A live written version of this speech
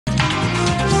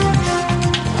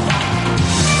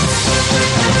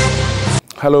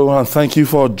Hello and thank you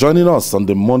for joining us on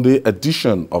the Monday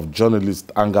edition of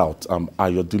Journalist Hangout. I'm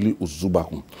Ayodele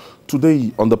Uzubaku.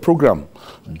 Today on the program,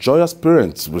 joyous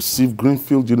parents receive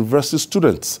Greenfield University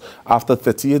students after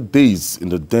 38 days in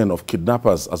the den of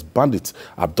kidnappers as bandits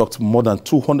abduct more than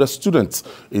 200 students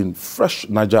in fresh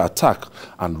Niger attack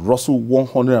and rustle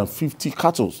 150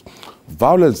 cattle.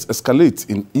 Violence escalates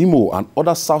in Imo and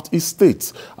other southeast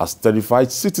states as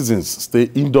terrified citizens stay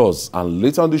indoors. And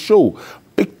later on the show,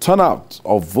 big turnout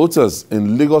of voters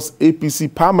in Lagos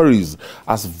APC primaries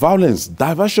as violence,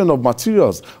 diversion of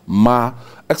materials,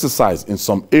 exercise in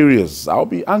some areas. I'll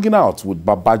be hanging out with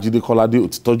Babajide Kolade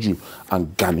Otitoju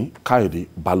and Gani Kayode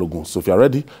Balogun. So if you're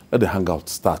ready, let the hangout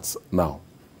start now.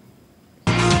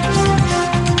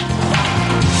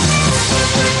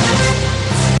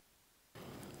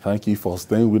 Thank you for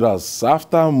staying with us.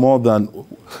 After more than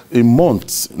a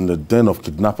month in the den of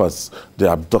kidnappers,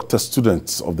 the abducted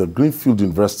students of the Greenfield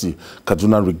University,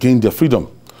 Kaduna, regained their freedom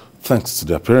thanks to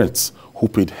their parents who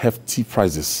paid hefty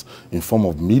prices in form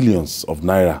of millions of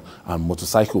naira and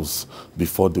motorcycles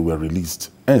before they were released.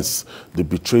 Hence, they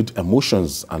betrayed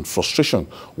emotions and frustration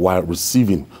while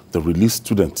receiving the released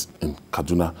students in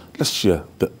Kaduna. Let's share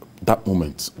that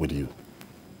moment with you.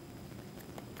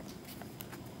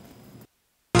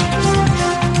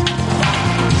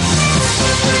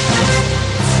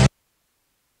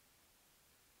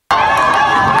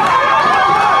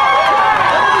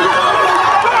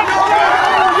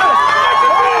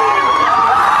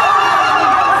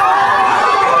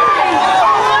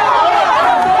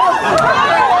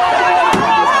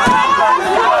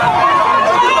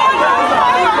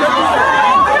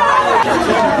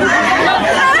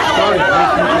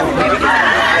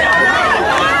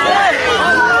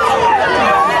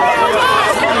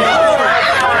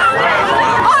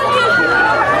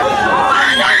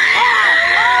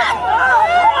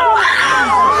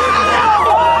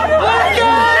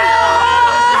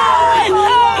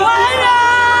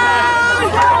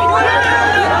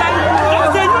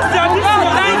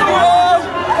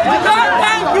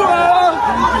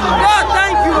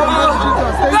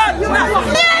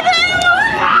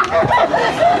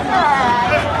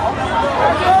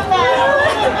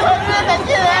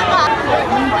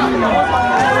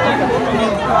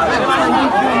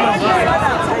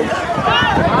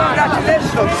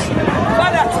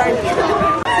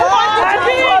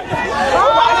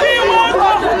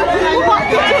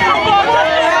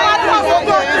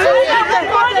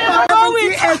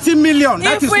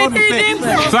 That is what we pay.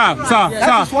 Sir,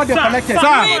 that is what they collected.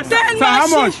 Sir, how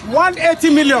much? 180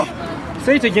 million.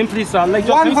 Say it again, please, sir. Like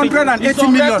 180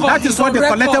 million. That is what they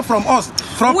collected from us,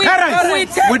 from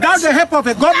parents, without the help of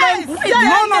a government.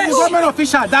 None of the government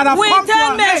officials that have come to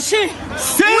our aid since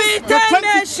the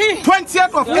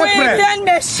 20th of April.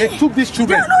 They took these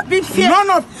children.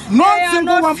 No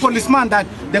single one policeman that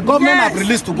the government have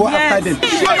released to go after them.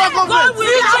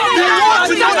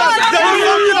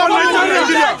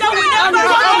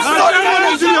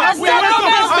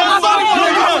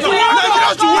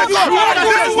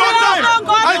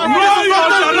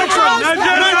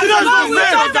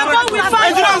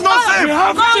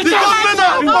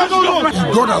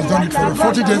 God has done it for us.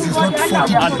 40 days is not 40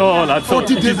 days. At all.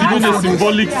 40 days is even a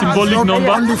symbolic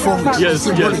number. Only for yes.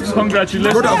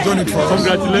 Congratulations. God has done it for us.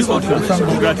 Congratulations.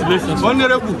 Congratulations.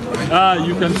 Honorable.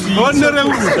 You can see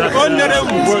honorable.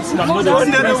 Words cannot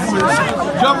express.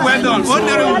 Job well done.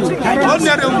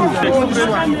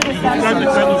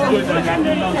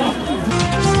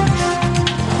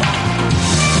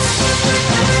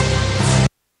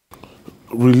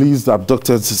 Released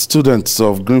abducted students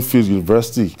of Greenfield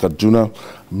University, Kaduna.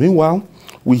 Meanwhile,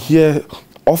 we hear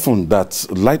often that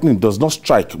lightning does not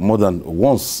strike more than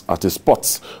once at a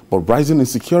spot, but rising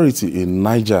insecurity in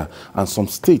Niger and some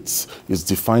states is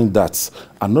defined that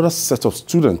another set of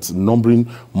students numbering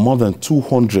more than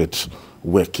 200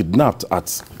 were kidnapped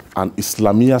at an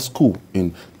Islamia school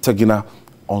in Tegina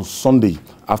on Sunday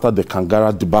after the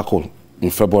Kangara debacle in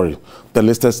February. The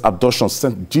latest abduction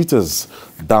sent jitters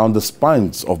down the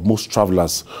spines of most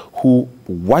travelers who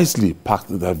wisely parked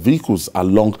their vehicles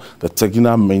along the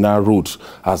Tegina-Mena road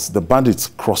as the bandits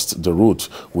crossed the road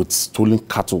with stolen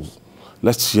cattle.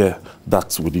 Let's share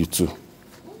that with you too.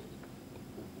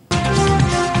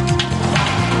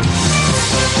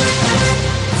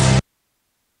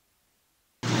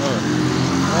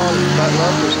 That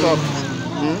last stop.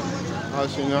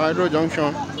 As in the Hydro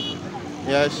Junction.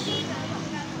 Yes.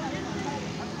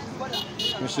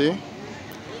 You see?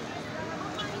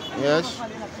 Yes.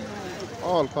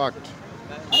 All packed.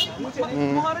 You see?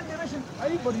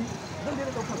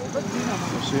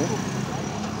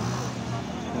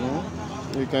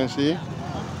 You can see.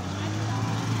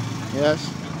 Yes.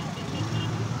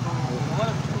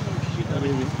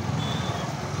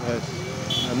 Yes.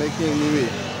 I'm making a new way.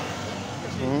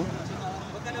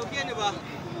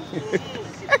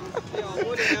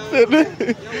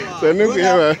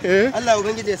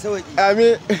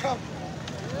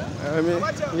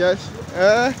 Yes.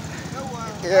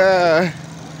 Yeah.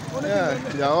 Yeah,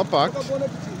 they are all packed.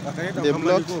 They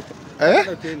blocked.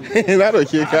 Not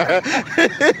okay.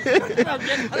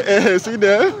 See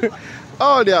them?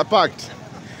 Oh, they are packed.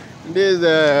 This is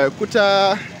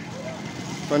Kuta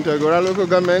Contagora local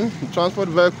government transport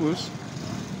vehicles.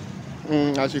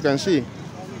 As you can see,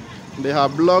 they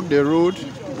have blocked the road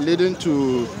leading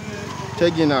to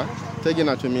Tegina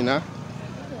to Mina.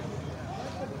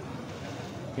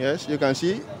 Yes, you can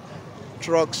see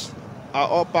trucks are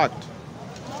all packed.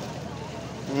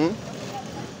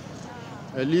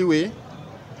 A leeway,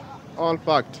 all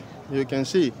packed. You can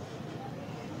see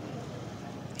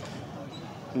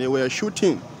they were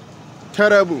shooting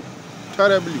terribly,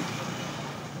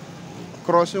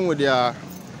 crossing with their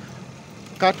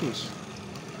cattle.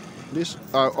 These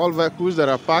are all vehicles that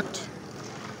are packed.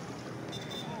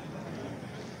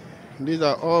 These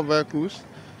are all vehicles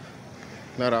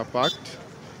that are packed.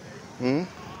 You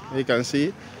can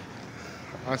see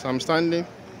as I'm standing,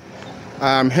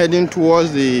 I am heading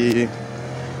towards the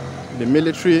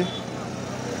military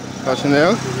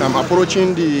personnel. I'm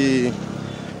approaching the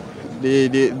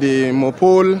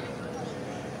Mopol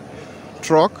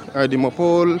truck, the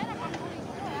Mopol.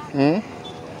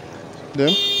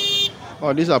 Them.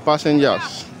 Oh, these are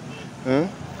passengers.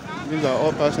 These are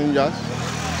all passengers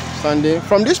standing.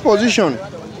 From this position,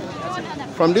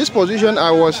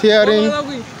 I was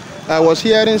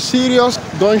hearing serious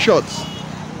gunshots.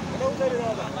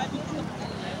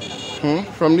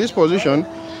 From this position,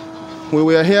 we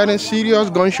were hearing serious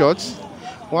gunshots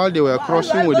while they were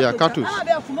crossing with their cattle.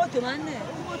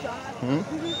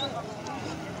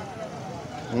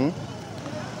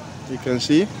 You can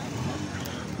see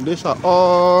these are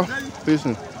all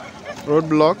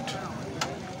roadblocked.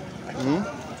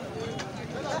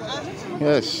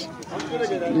 Yes,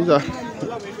 these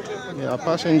are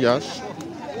passengers.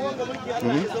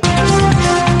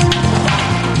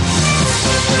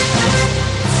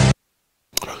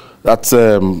 That's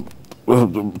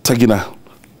Tegina.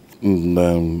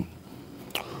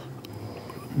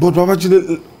 But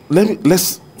Babajide,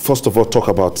 let's first of all talk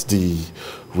about the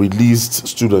released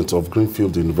students of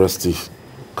Greenfield University,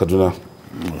 Kaduna,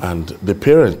 and the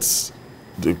parents.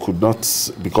 They could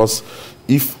not, because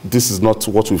if this is not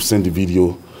what we've seen in the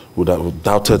video, would have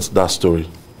doubted that story.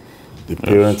 The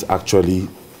parents actually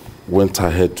went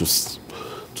ahead to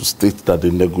state that they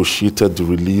negotiated the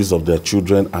release of their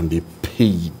children and they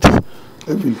paid.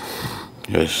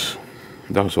 Yes,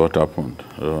 that's what happened.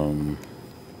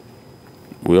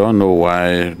 We all know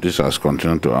why this has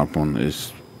continued to happen.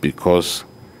 Is because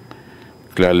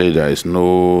clearly there is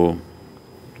no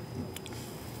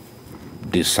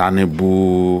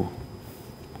discernible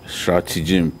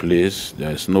strategy in place.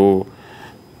 There is no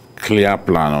clear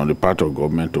plan on the part of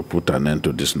government to put an end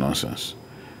to this nonsense.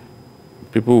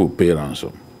 People will pay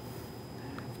ransom.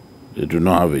 They do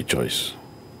not have a choice.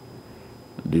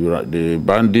 The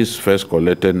bandits first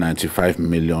collected 95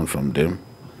 million from them,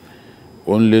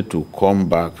 only to come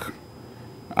back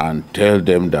and tell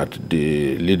them that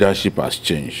the leadership has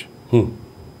changed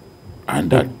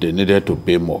and that they needed to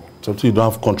pay more. Something you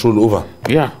don't have control over.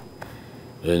 Yeah,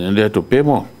 they needed to pay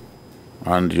more.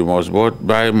 And you must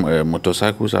buy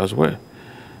motorcycles as well.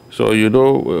 So, you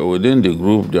know, within the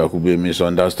group, there could be a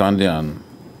misunderstanding and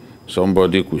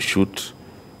somebody could shoot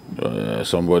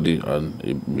somebody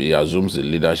and he assumes the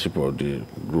leadership of the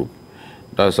group.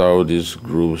 That's how these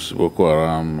groups, Boko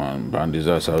Haram and bandits,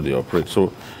 that's how they operate.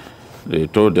 So they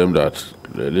told them that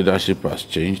the leadership has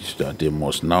changed, that they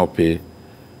must now pay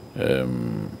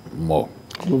more.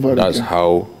 That's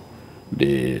how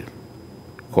they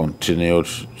continued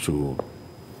to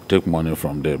take money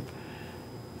from them.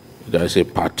 There's a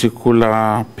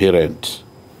particular parent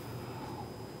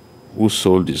who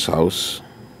sold his house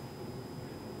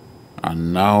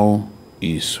and now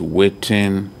is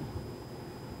waiting.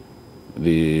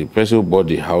 The person who bought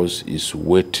the house is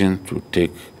waiting to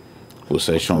take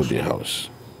possession of the house.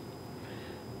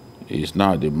 It's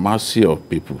now at the mercy of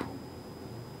people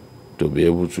to be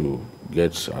able to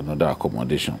get another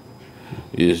accommodation.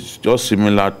 It's just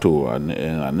similar to an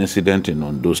incident in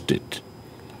Ondo State,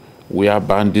 where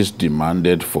bandits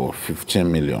demanded for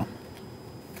 15 million.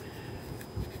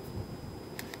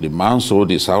 The man sold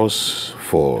his house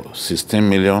for 16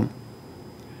 million,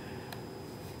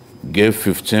 gave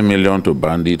 15 million to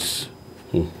bandits.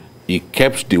 He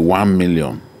kept the 1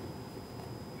 million.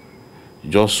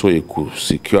 just so he could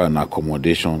secure an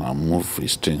accommodation and move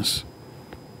his things.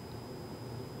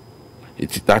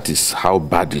 That is how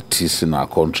bad it is in our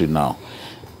country now.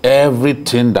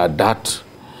 Everything that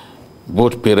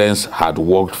both parents had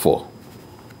worked for,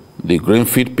 the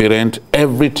Greenfield parent,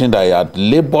 everything that he had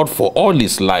labored for all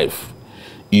his life,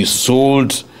 he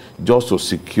sold just to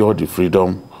secure the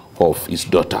freedom of his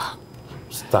daughter.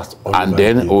 And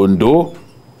then Ondo,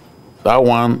 that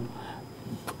one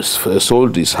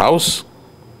sold his house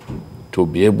to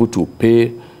be able to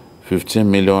pay 15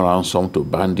 million ransom to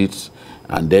bandits,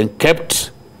 and then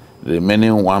kept the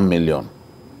remaining 1 million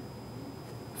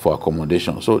for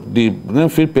accommodation. So the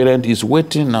Greenfield parent is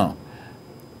waiting now.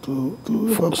 So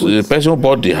the person who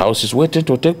bought the house is waiting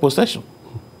to take possession.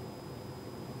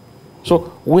 So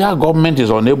where government is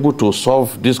unable to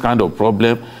solve this kind of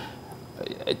problem,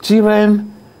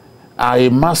 children are a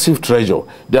massive treasure.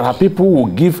 There are people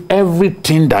who give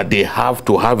everything that they have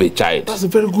to have a child. That's a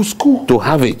very good school. To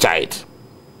have a child.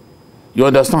 You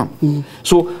understand?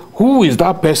 So who is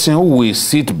that person who will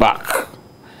sit back?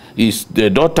 The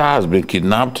daughter has been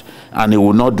kidnapped and he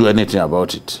will not do anything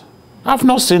about it. I've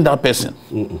not seen that person.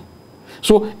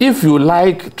 So if you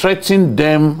like threatening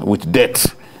them with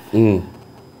death,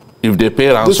 if they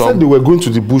pay ransom, they said they were going to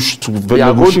the bush to negotiate. They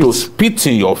are going to spit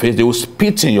in your face. They will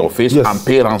spit in your face and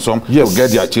pay ransom to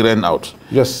get their children out.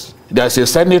 Yes. There's a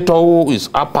senator who is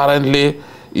apparently,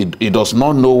 he does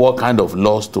not know what kind of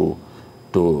laws to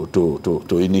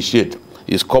initiate.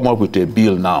 He's come up with a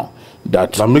bill now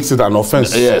that makes it an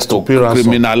offense. Yes, to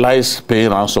criminalize paying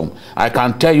ransom. I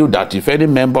can tell you that if any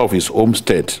member of his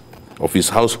homestead, of his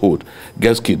household,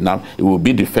 gets kidnapped, he will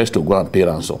be the first to go and pay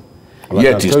ransom. And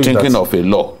yet he's thinking of a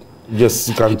law. Yes,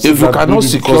 you can. If you cannot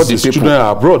secure the people, children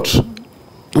are abroad.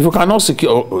 If you cannot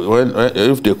secure,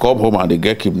 if they come home and they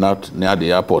get kidnapped near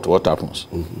the airport, what happens?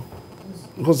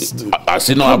 Because has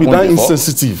it not happened before?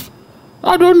 Insensitive.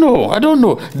 I don't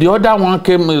know. The other one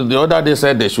came, the other day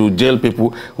said they should jail people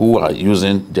who are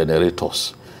using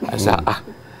generators. I said,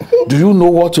 do you know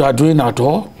what you are doing at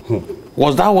all?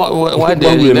 Was that why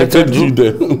they elected you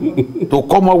to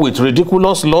come up with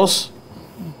ridiculous laws?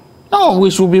 No, we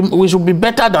should be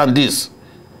better than this.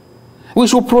 We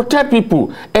should protect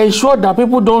people, ensure that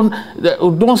people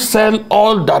don't sell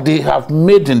all that they have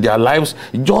made in their lives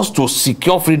just to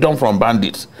secure freedom from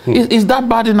bandits. Is that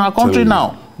bad in our country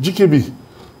now? GKB,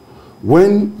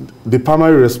 when the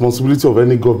primary responsibility of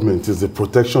any government is the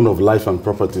protection of life and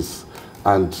properties,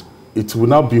 and it will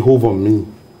now behove on me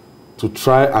to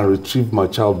try and retrieve my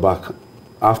child back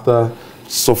after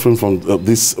suffering from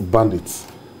these bandits,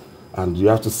 and you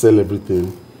have to sell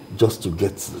everything just to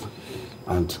get,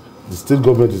 and the state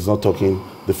government is not talking.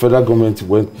 The federal government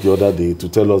went the other day to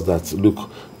tell us that, look,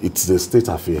 it's a state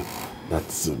affair. That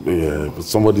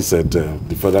somebody said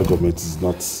the federal government is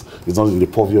not in the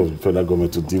purview of the federal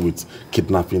government to deal with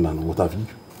kidnapping and what have you.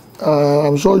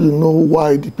 I'm sure you know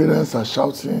why the parents are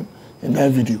shouting in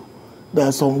that video. There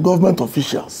are some government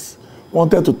officials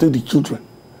wanted to take the children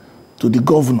to the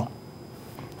governor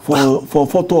for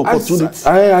photo opportunity.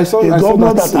 I saw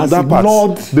governor that has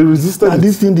ignored they resisted that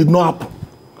this thing did not happen.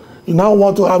 You now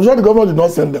want to, I'm sure the governor did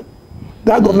not send them.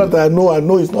 That governor that I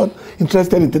know is not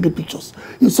interested in taking pictures.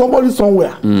 It's somebody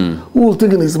somewhere who will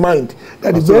think in his mind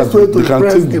that the best way to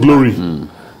express the glory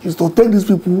is to take these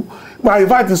people. But in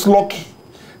fact, it's lucky.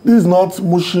 This is not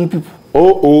mushing people.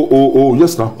 Oh,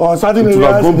 yes, now. Or certain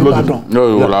areas in Ibadan. No,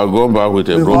 you will have gone back with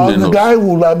a broken nose. The guy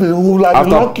will have been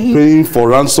lucky. After paying for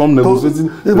ransom,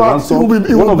 negotiating the ransom,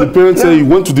 one of the parents said he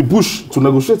went to the bush to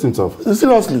negotiate himself.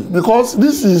 Seriously, because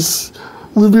this is,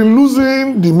 we've been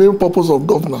losing the main purpose of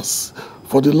governance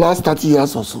for the last 30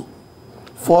 years or so.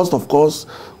 First, of course,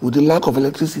 with the lack of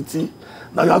electricity,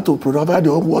 now you have to provide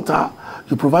your own water,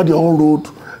 you provide your own road.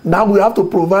 Now we have to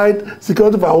provide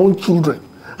security for our own children,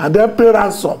 and then pay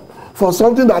ransom for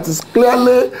something that is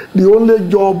clearly the only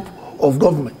job of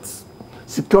government.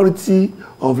 Security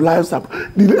of lives.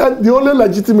 The only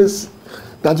legitimacy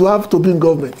that you have to be in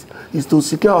government is to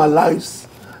secure our lives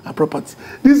and property.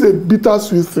 This is a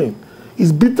bittersweet thing.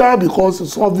 It's bitter because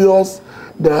it's obvious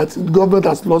that the government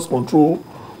has lost control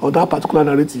of that particular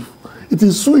narrative. It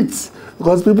is sweet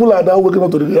because people are now waking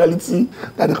up to the reality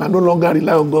that they can no longer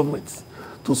rely on government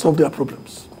to solve their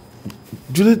problems.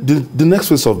 Julie, the next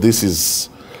phase of this is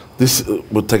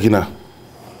with Tegina,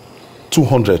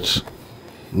 200.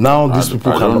 Now these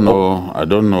people I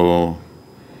don't know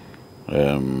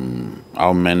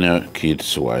how many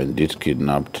kids were indeed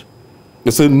kidnapped.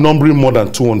 They say numbering more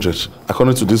than 200,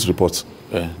 according to this report.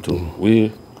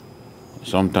 We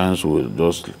sometimes will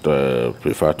just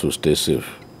prefer to stay safe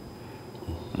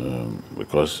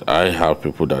because I have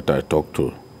people that I talk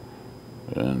to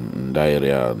in that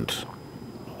area, and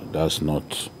that's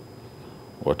not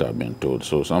what I've been told.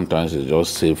 So sometimes it's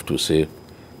just safe to say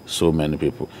so many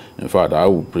people. In fact, I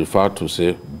would prefer to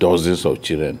say dozens of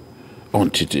children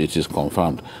until it is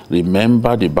confirmed.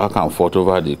 Remember the back and forth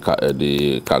over the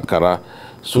Kankara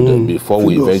student before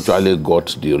we eventually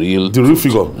got the real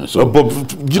figure. So,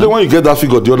 but you know, when you get that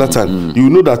figure the other time, you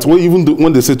know that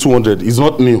when they say 200, it's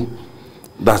not new.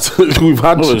 That we've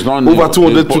had over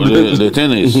 200 the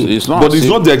thing is, it's not. But it's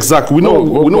not the exact. We know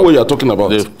what you're talking about.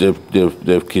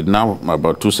 They've kidnapped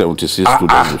about 276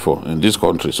 students before in this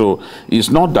country. So it's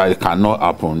not that it cannot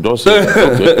happen. Just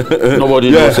okay,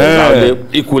 nobody knows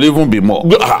exactly. It could even be more.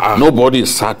 Nobody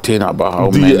is certain about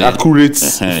how many. The accurate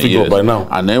figure by now.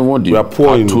 And even the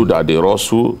tattoo that they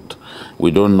rustled, we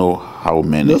don't know how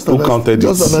many. Who counted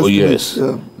it? Oh, yes.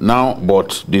 Yeah. Now,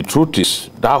 but the truth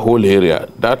is, that whole area,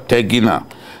 that Tegina,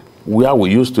 where we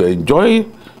used to enjoy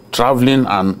traveling,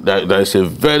 and there is a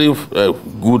very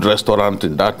good restaurant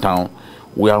in that town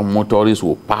where motorists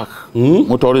will park.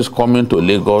 Motorists coming to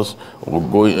Lagos or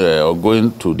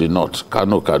going to the north,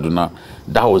 Kano, Kaduna.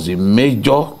 That was a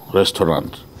major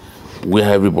restaurant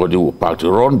where everybody will park,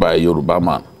 run by a Yoruba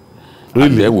man. Really?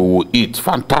 And then we will eat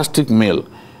fantastic meal.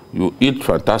 You eat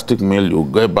fantastic meal, you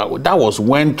go back. That was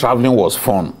when traveling was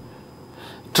fun.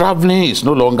 Traveling is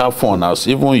no longer fun, as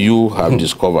even you have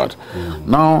discovered.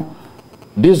 Now,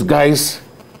 these guys,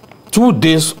 2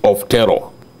 days of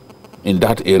terror in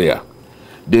that area.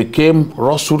 They came,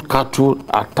 rustled cattle,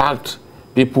 attacked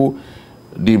people.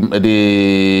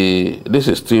 This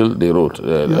is still the road.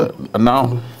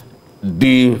 Now,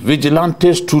 the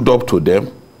vigilantes stood up to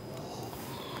them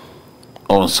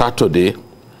on Saturday,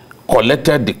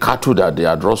 collected the cattle that they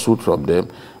had rustled from them,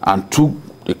 and took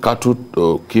the cattle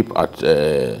to keep at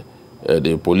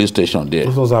the police station there.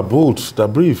 Those are bold, they're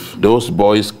brief. Those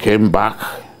boys came back,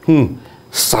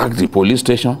 sacked the police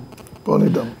station,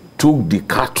 took the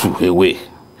cattle away,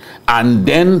 and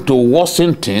then to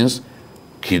worsen things,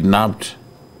 kidnapped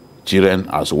children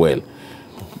as well.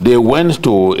 They went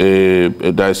to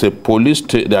there is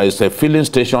a filling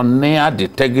station near the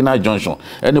Tegina Junction.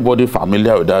 Anybody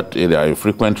familiar with that area, a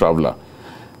frequent traveler,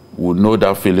 would know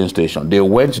that filling station. They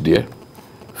went there,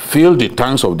 filled the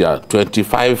tanks of their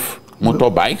 25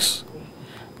 motorbikes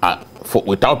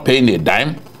without paying a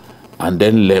dime, and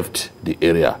then left the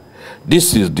area.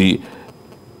 This is the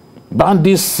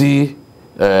bandits see,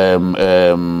 what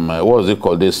was it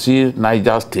called? They see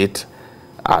Niger State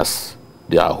as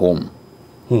their home.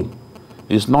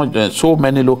 It's not so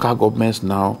many local governments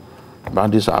now.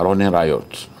 Bandits are running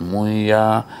riots.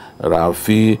 Muya,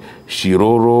 Rafi,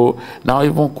 Shiroro, now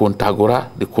even Kontagora,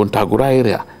 the Kontagora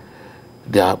area.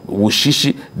 They are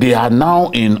Wushishi. They are now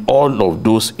in all of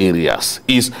those areas.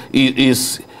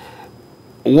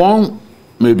 One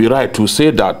may be right to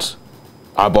say that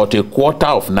about a quarter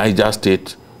of Niger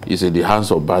State is in the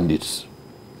hands of bandits.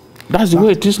 That's the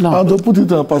way it is now. And to put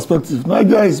it in perspective,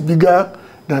 Niger is bigger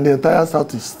than the entire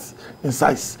southeast in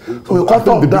size. So a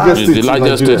quarter of that is the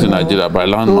largest state in Nigeria by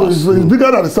land mass. So it's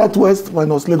bigger than the southwest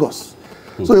minus Lagos.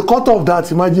 So a quarter of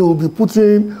that, imagine, will be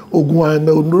putting Ogun and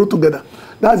Ondo together.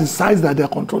 That's the size that they are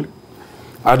controlling.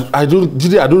 I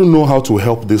don't know how to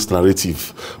help this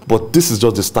narrative, but this is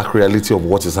just the stark reality of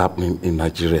what is happening in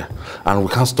Nigeria, and we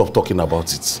can't stop talking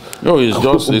about it. No,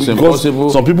 it's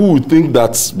impossible. Some people would think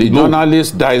that the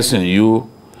journalist dies in you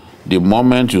the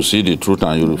moment you see the truth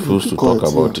and you refuse to talk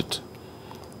about it.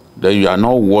 Then you are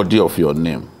not worthy of your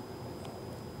name.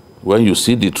 When you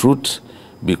see the truth,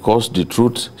 because the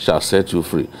truth shall set you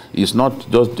free. It's not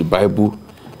just the Bible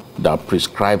that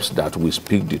prescribes that we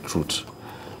speak the truth.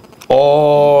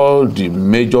 All the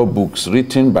major books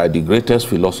written by the greatest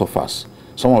philosophers,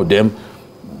 some of them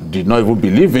did not even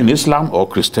believe in Islam or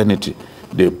Christianity.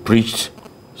 They preached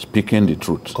speaking the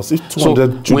truth. Because if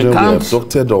 200 children were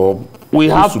abducted or... We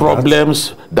have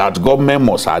problems that government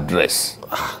must address.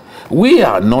 We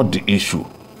are not the issue.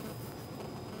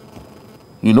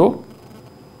 You know?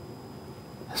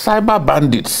 Cyber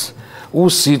bandits who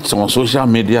sit on social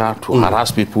media to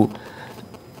harass people,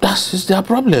 that's their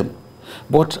problem.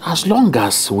 But as long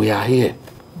as we are here,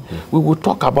 we will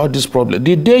talk about this problem.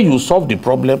 The day you solve the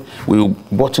problem, we will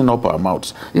button up our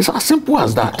mouths. It's as simple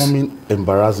as that. It's becoming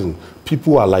embarrassing.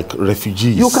 People are like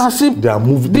refugees. You can see they are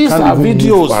moving. These are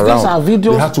videos. These are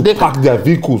videos. They have to pack their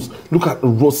vehicles. Look at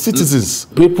citizens.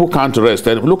 People can't rest.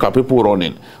 Look at people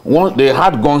running. They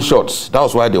had gunshots. That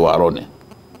was why they were running.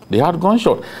 They had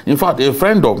gunshots. In fact, a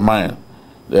friend of mine,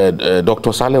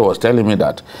 Dr. Saleh, was telling me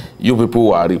that you people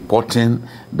were reporting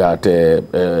that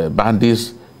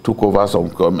bandits took over some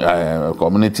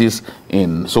communities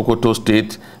in Sokoto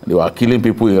State. They were killing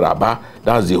people in Rabat.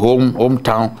 That's the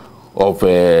hometown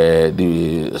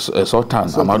the Sultan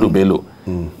Amadou Bello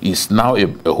is now a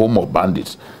home of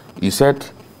bandits. He said,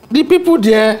 the people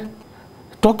there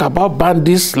talk about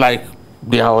bandits like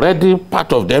they are already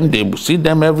part of them. They see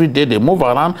them every day. They move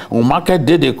around. On market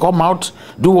day, they come out,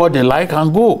 do what they like,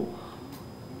 and go.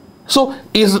 So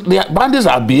the bandits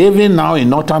are behaving now in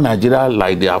northern Nigeria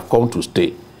like they have come to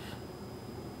stay.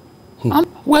 And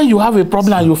when you have a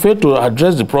problem and you fail to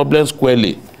address the problem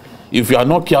squarely, if you are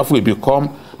not careful, it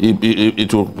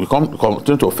will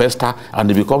continue to fester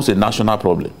and it becomes a national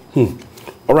problem.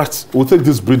 All right, we'll take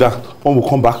this breather. When we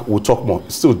come back, we'll talk more.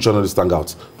 It's still Journalist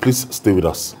Hangout. Please stay with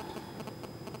us.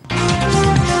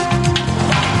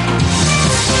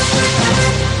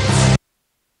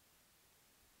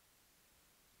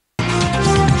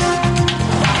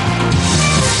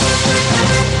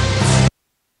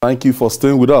 Thank you for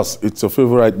staying with us. It's your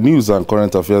favorite news and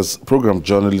current affairs program,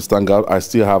 Journalist Hangout. I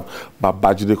still have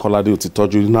Babajide Kolade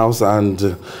Otitoju in house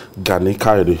and Gani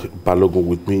Kayode Balogun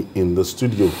with me in the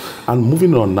studio. And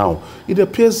moving on now, it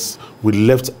appears we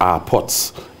left our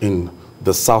pots in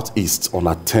the southeast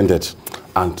unattended,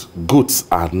 and goats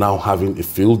are now having a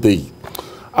field day.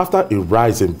 After a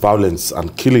rise in violence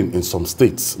and killing in some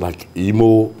states like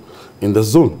Imo in the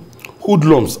zone,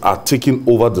 hoodlums are taking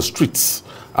over the streets.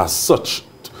 As such,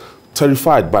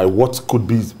 terrified by what could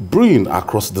be brewing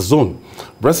across the zone,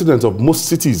 residents of most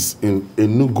cities in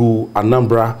Enugu,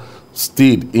 Anambra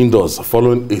stayed indoors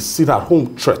following a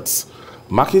sit-at-home threat.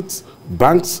 Markets,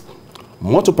 banks,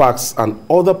 motor parks, and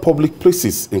other public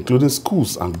places, including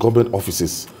schools and government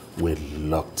offices, were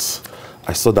locked.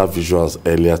 I saw that visuals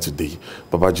earlier today.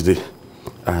 Babajide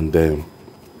and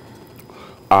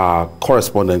our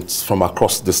correspondents from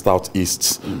across the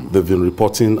southeast, they've been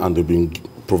reporting and they've been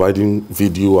providing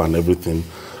video and everything.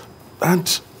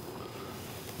 And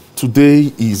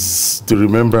today is the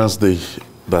Remembrance Day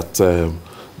that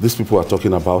these people are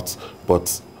talking about,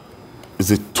 but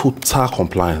it's a total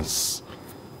compliance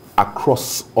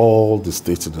across all the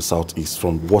states in the southeast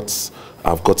from what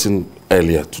I've gotten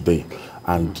earlier today.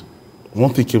 And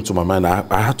one thing came to my mind,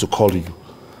 I had to call you,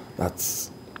 that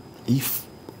if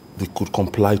they could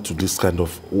comply to this kind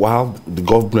of, while the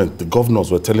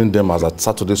governors were telling them as at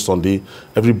Saturday, Sunday,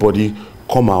 everybody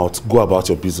come out, go about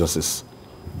your businesses.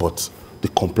 But the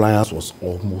compliance was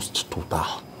almost total.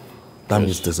 That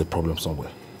means there's a problem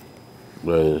somewhere.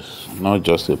 Well, it's not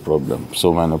just a problem,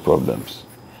 so many problems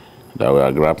that we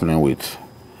are grappling with.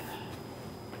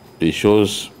 It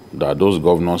shows that those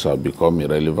governors have become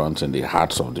irrelevant in the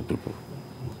hearts of the people.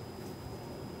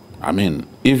 I mean,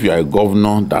 if you are a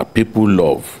governor that people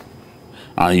love,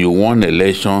 and you won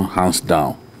election hands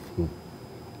down,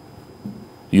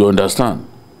 you understand?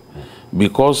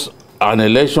 Because an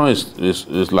election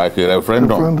is like a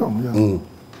referendum. Yes.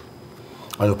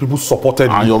 And your people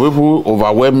supported you. And your people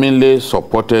overwhelmingly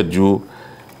supported you,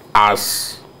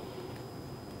 as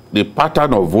the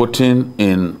pattern of voting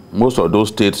in most of those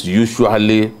states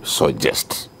usually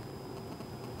suggests.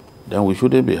 Then we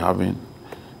shouldn't be having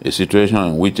a situation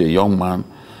in which a young man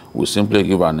will simply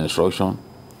give an instruction,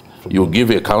 you give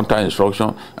a counter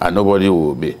instruction, and nobody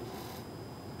will obey.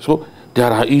 So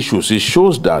there are issues. It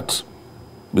shows that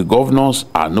the governors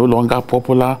are no longer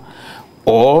popular,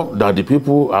 or that the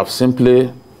people have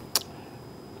simply...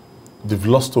 They've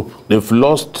lost hope. They've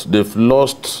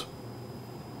lost,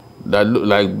 that,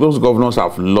 like those governors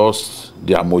have lost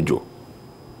their mojo.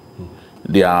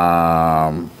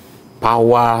 Their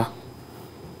power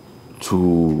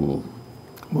to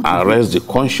arrest the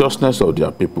consciousness of their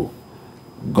people.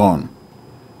 Gone.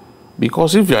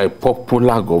 Because if you are a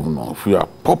popular governor, if you are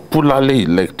popularly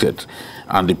elected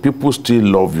and the people still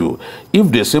love you, if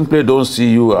they simply don't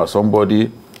see you as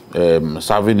somebody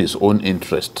serving his own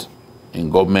interest in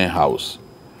government house,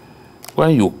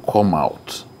 when you come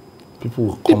out, people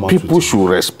will come out. People should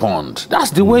respond. That's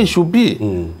the way it should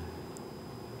be.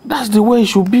 That's the way it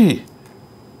should be.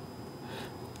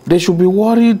 They should be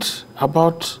worried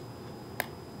about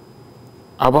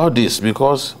this,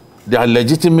 because their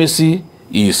legitimacy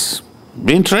is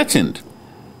being threatened.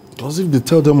 Because if they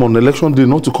tell them on election day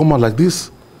not to come out like this,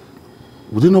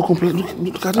 would they not complain?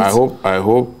 Look at it. I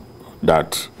hope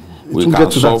that we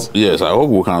can solve. Yes, I hope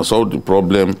we can solve the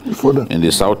problem in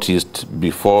the southeast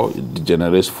before it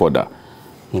degenerates further.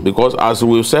 Because as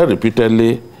we've said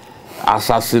repeatedly,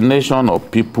 assassination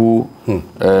of people,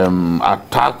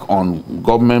 attack on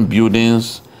government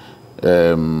buildings,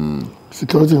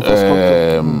 security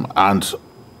infrastructure, and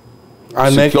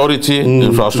security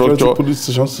infrastructure. Police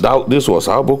stations. This was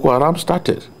how Boko Haram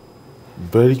started.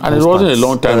 Very and it wasn't a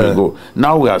long time ago.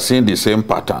 Now we are seeing the same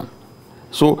pattern.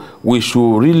 So we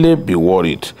should really be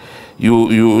worried.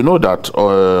 You know that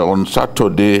on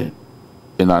Saturday,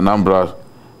 in Anambra,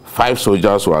 5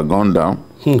 soldiers were gunned down.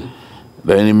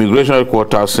 The immigration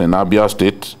headquarters in Abia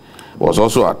State was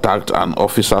also attacked and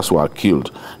officers were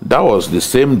killed. That was the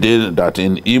same day that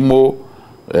in Imo,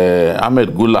 Ahmed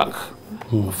Gulak,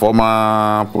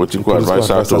 former political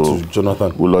advisor to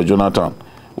Jonathan,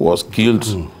 was killed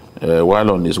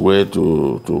while on his way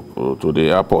to the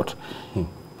airport.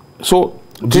 So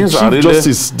things are really...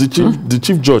 the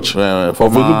chief judge,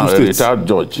 former retired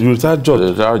judge. Retired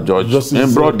judge. Justice,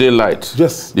 in broad daylight.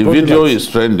 Yes. The video is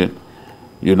trending.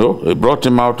 You know, they brought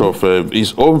him out of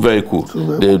his own vehicle.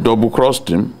 They double-crossed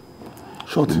him,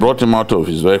 brought him out of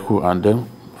his vehicle, and then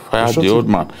fired the old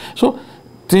man. So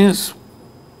things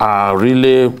are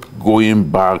really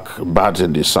going back bad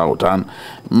in the South. And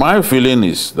my feeling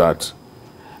is that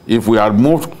if we had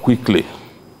moved quickly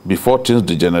before things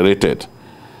degenerated,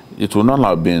 it would not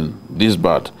have been this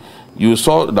bad. You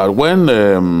saw that when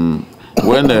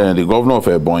the governor of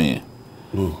Ebonyi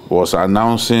was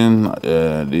announcing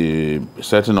the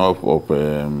setting up of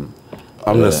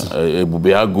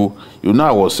Ebubeagu, you know,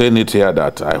 I was saying it here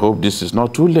that I hope this is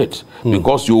not too late,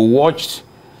 because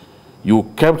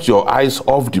you kept your eyes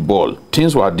off the ball.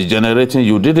 Things were degenerating.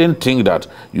 You didn't think that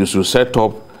you should set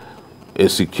up a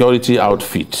security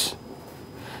outfit.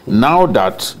 Now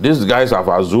that these guys have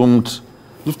assumed,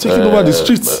 you've taken over the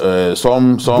streets.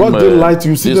 Some broad daylight,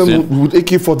 you see them with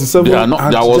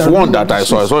AK-47. There was one that I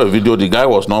saw a video. The guy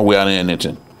was not wearing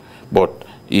anything, but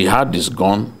he had this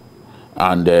gun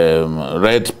and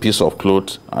red piece of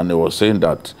cloth, and he was saying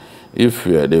that if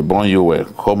they burn you well,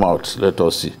 come out, let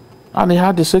us see. And he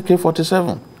had this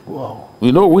AK-47. Wow.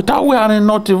 You know, without wearing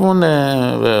not even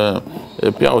a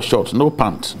pair of shorts, no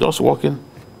pants, just walking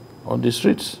on the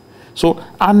streets. So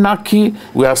anarchy,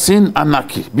 we are seeing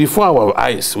anarchy. Before our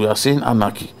eyes, we are seeing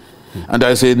anarchy. And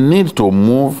there is a need to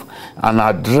move and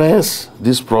address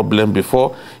this problem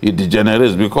before it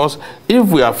degenerates. Because if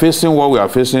we are facing what we are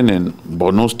facing in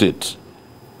Borno State,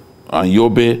 and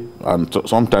Yobe, and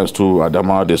sometimes too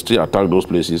Adamawa, they still attack those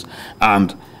places,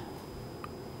 and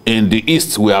in the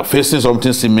East, we are facing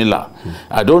something similar.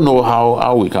 I don't know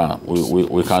how we can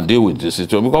deal with this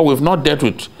situation, because we've not dealt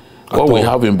with what we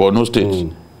have in Borno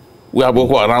State. We are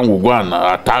Boko Haram will go and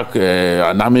attack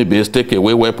an army base, take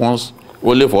away weapons,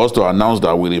 only for us to announce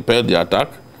that we repaired the attack.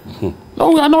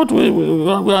 No, we are not. There's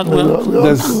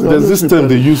this term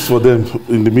they use for them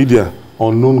in the media,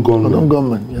 unknown gunmen. Unknown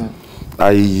gunmen, yeah.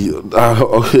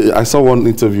 I saw one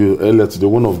interview earlier today,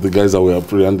 one of the guys that were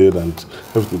apprehended and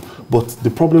everything. But the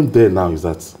problem there now is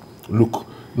that, look,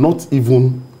 not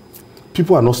even,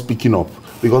 people are not speaking up,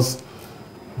 because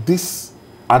this,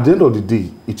 at the end of the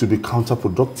day, it will be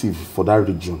counterproductive for that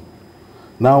region.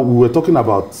 Now, we were talking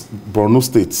about Borno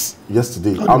State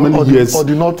yesterday. How many years? Or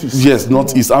the Northeast. Yes,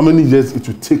 Northeast. How many years it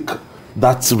will take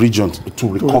that region to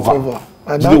recover?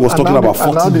 Today was talking about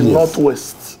 40 years. And now the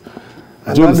Northwest.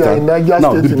 Do you understand?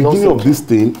 Now, the beginning of this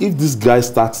thing, if this guy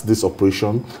starts this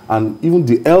operation, and even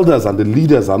the elders and the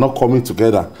leaders are not coming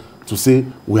together to say,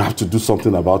 we have to do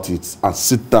something about it, and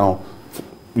sit down,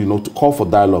 you know, to call for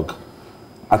dialogue,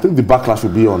 I think the backlash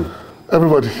will be on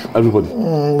everybody.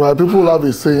 My people have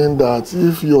a saying that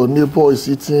if your neighbor is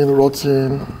eating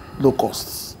rotten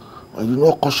locusts, and you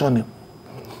not caution him,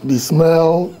 the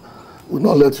smell will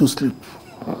not let you sleep.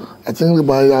 I think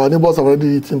our neighbors are already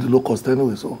eating the locusts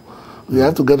anyway, so we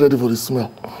have to get ready for the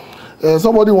smell.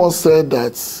 Somebody once said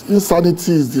that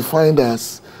insanity is defined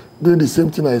as doing the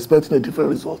same thing and expecting a different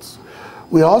result.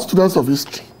 We are all students of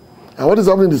history, and what is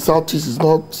happening in the Southeast is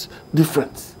not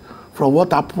different from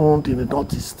what happened in the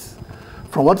Northeast,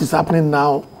 from what is happening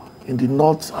now in the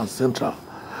North and Central.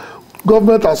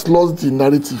 Government has lost the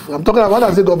narrative. I'm talking about, when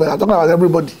I say government, I'm talking about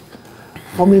everybody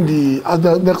forming the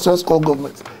nexus called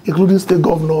government, including state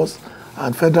governors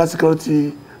and federal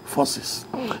security forces.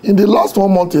 In the last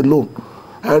 1 month alone,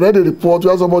 I read a report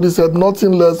where somebody said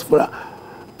nothing less for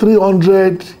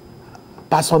 300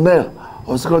 personnel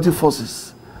of security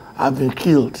forces have been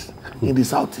killed in the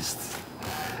Southeast.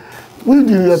 With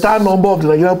the entire number of the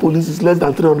Nigerian police is less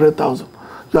than 300,000.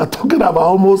 You are talking about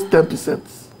almost 10%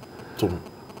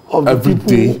 of the every people.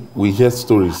 day we hear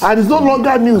stories. And it's no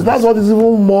longer news. That's what is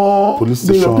even more. Police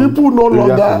station, people no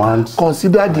longer command,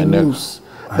 consider the news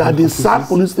that they sack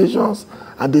police stations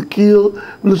and they kill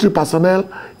military personnel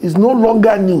is no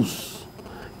longer news.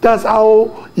 That's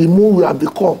how immune we have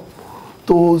become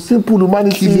to simple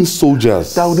humanity. Killing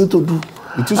soldiers. That we need to do.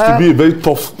 It used to be a very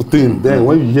tough thing. Then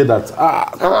when you hear that,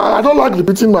 I don't like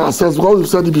repeating myself because we've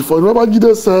said it before. Remember,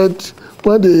 Gide said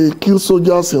when they kill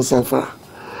soldiers in Sanfara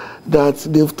that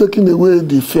they've taken away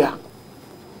the fear.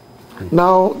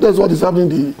 Now that's what is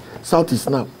happening in the Southeast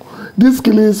now. These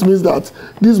killings means that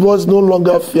these boys no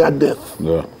longer fear death.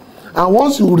 Yeah. And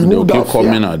once you remove that keep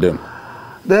coming at them.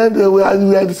 then we are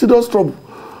in serious trouble.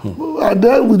 And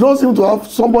then we don't seem to have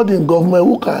somebody in government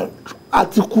who can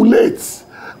articulate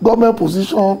government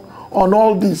position on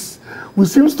all this. We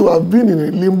seem to have been in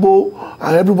a limbo,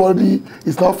 and everybody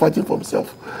is now fighting for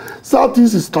himself.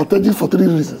 Southeast is strategic for 3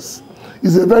 reasons.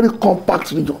 It's a very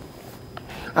compact region,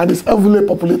 and it's heavily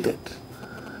populated.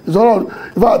 It's all,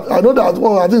 in fact, I know that,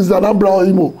 well, I think it's Anambra or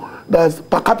Imo, that's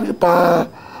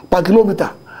per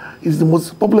kilometer, is the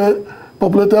most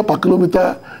populated per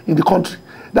kilometer in the country.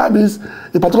 That means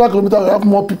a particular kilometer will have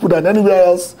more people than anywhere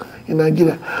else in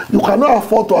Nigeria. You cannot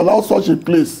afford to allow such a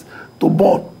place to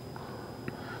burn.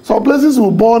 Some places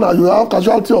will burn and you have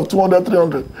casualty of 200,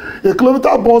 300. A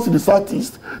kilometer burns in the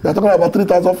southeast, they are talking about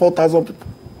 3,000, 4,000 people.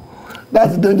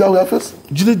 That's the danger we are facing.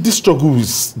 This struggle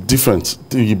is different.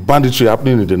 The banditry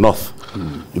happening in the north,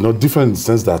 you know, different in the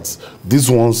sense that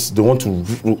these ones, they want to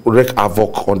wreak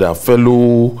havoc on their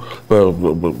fellow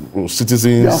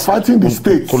citizens. They are fighting the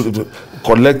state.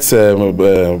 Collect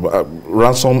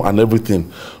ransom and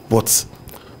everything. But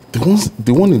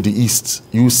the one in the east,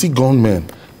 you will see gunmen.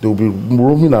 They will be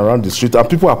roaming around the street, and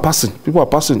people are passing. People are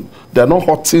passing. They are not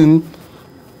hurting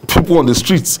people on the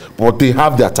streets, but they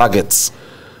have their targets.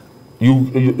 You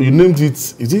named it.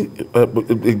 Is it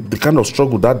the kind of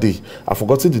struggle that day? I've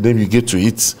forgotten the name you gave to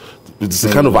it. It's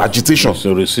a kind of agitation. It's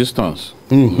a resistance.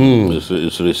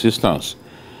 It's resistance.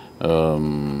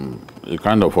 A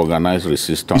kind of organized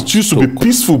resistance. It used to be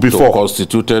peaceful before. To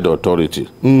constituted authority.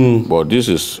 But this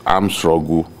is armed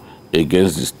struggle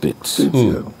against the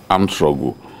state. Armed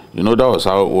struggle. You know, that was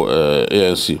how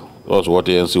ANC, that was what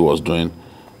ANC was doing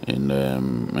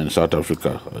in South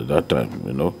Africa at that time,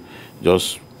 you know.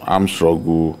 Just armed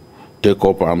struggle, take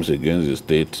up arms against the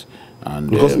state. And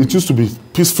because it used to be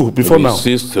peaceful before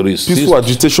resist, peaceful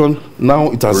agitation,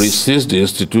 now it has... Resist the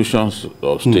institutions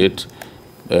of state,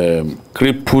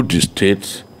 cripple the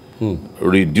state,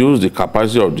 reduce the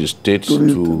capacity of the state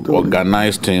to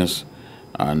organize things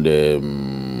and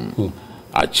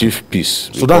achieve peace.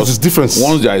 So that's the difference.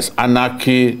 Once there is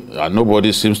anarchy and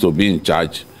nobody seems to be in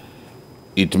charge,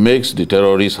 it makes the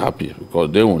terrorists happy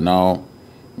because they will now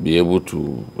be able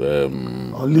to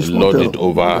lord it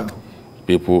over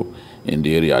people in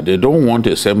the area. They don't want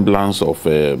a semblance of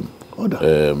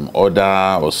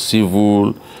order or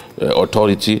civil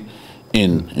authority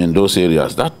in those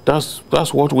areas.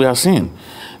 That's what we are seeing.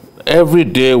 Every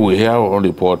day we hear on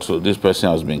reports, so this person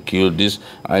has been killed, this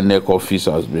INEC office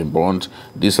has been burnt,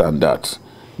 this and that.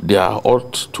 There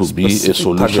ought to be a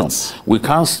solution. Targets. We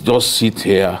can't just sit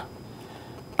here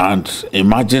and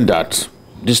imagine that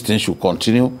this thing should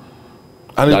continue,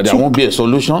 and that there won't be a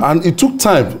solution. And it took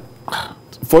time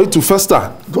for it to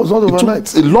fester. It was not overnight.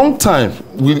 It took a long time.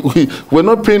 We're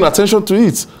not paying attention to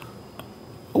it.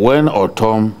 When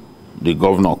Autumn, the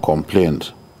governor,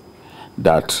 complained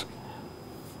that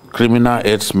criminal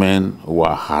herdsmen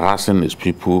were harassing his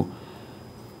people,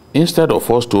 instead of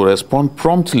us to respond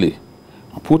promptly,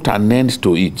 put an end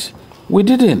to it, we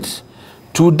didn't.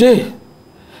 Today,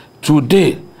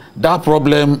 that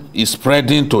problem is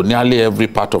spreading to nearly every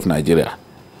part of Nigeria.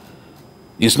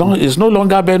 It's no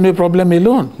longer a Benue problem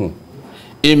alone.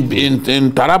 In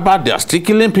Taraba, they are still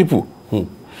killing people.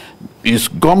 It's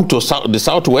gone to the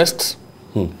southwest.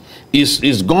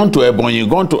 It's gone to Ebonyi.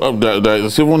 Gone to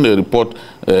there's even a report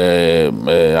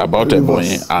about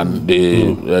Ebonyi and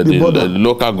the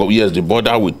local, yes, the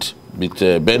border with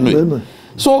Benue.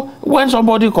 So when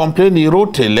somebody complained, he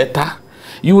wrote a letter.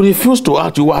 You refuse to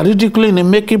act. You are ridiculing and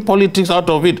making politics out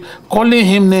of it, calling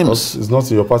him names. It's not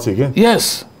in your party again?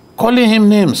 Yes, calling him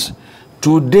names.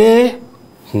 Today,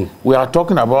 we are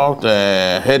talking about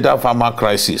header farmer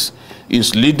crisis.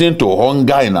 It's leading to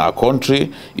hunger in our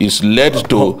country. It's led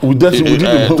to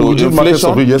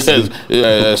inflation,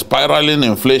 spiraling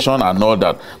inflation and all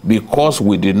that. Because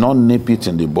we did not nip it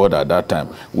in the bud at that time.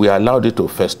 We allowed it to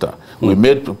fester. We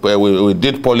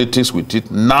did politics with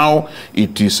it. Now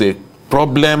it is a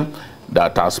problem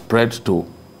that has spread to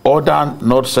other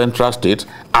north central states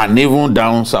and even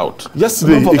down south.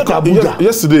 Yesterday,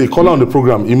 a caller on the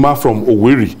program, Ima from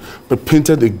Owerri,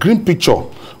 painted a grim picture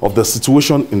of the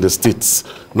situation in the states.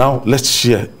 Now, let's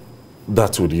share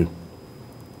that with you.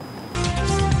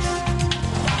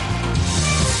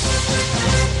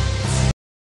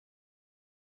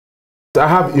 I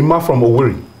have Ima from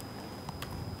Owerri.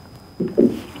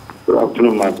 Good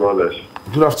afternoon, my brothers.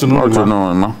 Good afternoon,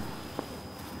 Ima.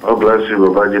 God bless you,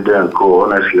 Babajide and Co.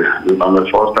 Honestly, I'm a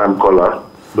first-time caller.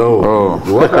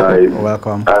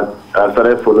 Welcome. I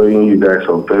started following you guys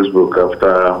on Facebook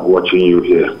after watching you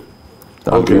here.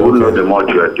 Okay, you wouldn't know the much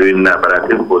you are doing now, but I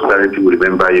think posterity will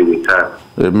remember you with time.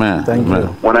 Amen. Thank you.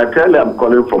 When I tell you I'm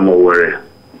calling from Owerri,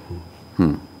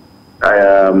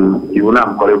 you know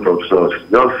I'm calling from source.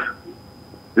 Just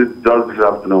this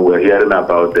afternoon we're hearing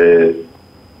about the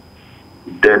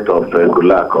death of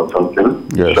Gulak or something.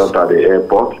 Yes. Shot at the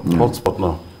airport. Hotspot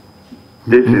now.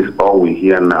 This is all we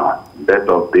hear now. Death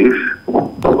of this,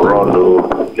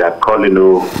 Rono, they are calling,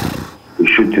 we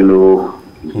shooting,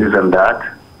 this and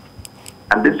that.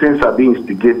 And these things are being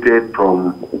instigated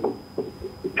from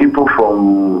people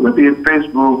from maybe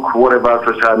Facebook, whatever,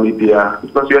 social media,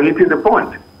 because you're hitting the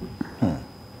point.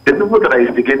 The people that are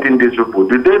instigating these people,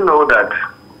 do they know that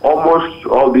almost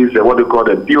all these, what they call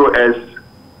the POS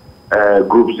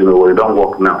groups, where they don't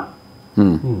work now?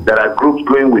 There are groups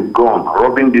going with guns,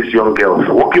 robbing these young girls,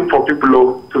 working for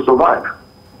people to survive,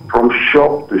 from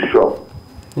shop to shop.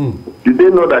 Do they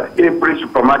know that every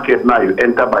supermarket now you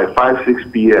enter by 5, 6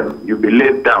 p.m., you'll be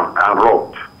laid down and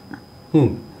robbed?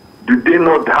 Do they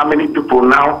know how many people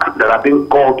now that are being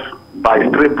caught by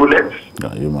stray bullets?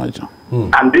 Can you imagine?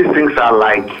 And these things are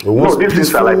like, these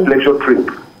things are like pleasure trip.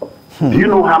 Do you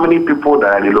know how many people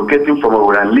that are relocating from where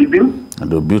we're living?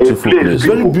 And a beautiful place.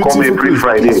 People come every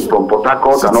Friday from Port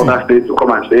Harcourt and other states to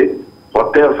come and stay.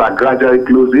 Hotels are gradually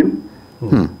closing.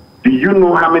 Do you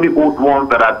know how many old ones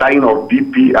that are dying of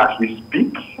BP as we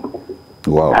speak?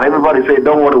 Wow. And everybody say,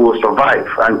 don't worry, we'll survive.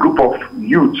 And group of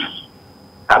youths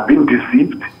have been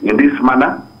deceived in this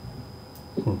manner.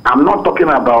 I'm not talking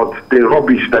about the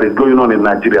rubbish that is going on in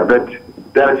Nigeria, but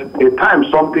there is a time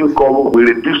something called we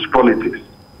reduce politics.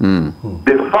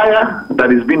 The fire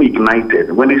that is being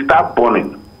ignited, when it starts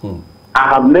burning, I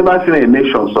have never seen a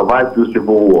nation survive through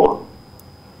civil war.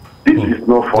 This is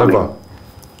not funny.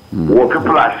 What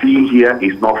people are seeing here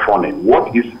is not funny.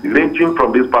 What is raging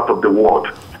from this part of the world,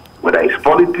 whether it's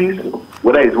politics,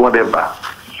 whether it's whatever,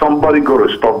 somebody got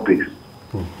to stop this.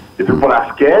 The people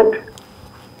are scared.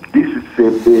 This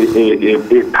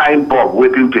is a time bomb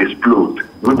waiting to explode.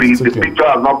 Maybe the picture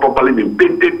has not properly been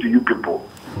painted to you people.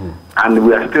 And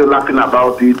we are still laughing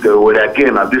about it, we're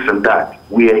again, and this and that.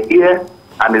 We are here,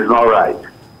 and it's not right.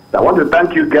 I want to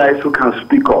thank you guys who can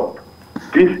speak up.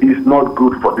 This is not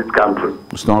good for this country.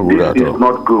 It's not good at all. This is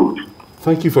not good.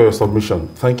 Thank you for your submission.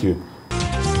 Thank you.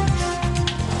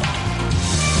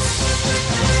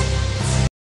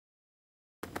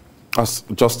 As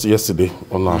just yesterday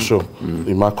on our show,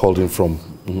 Ima called in from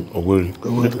Owerri.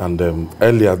 And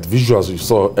earlier, the visuals you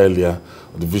saw earlier,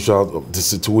 the visual of the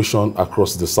situation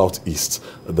across the southeast,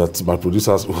 that my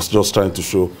producers was just trying to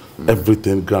show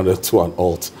everything grounded to an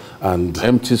halt. And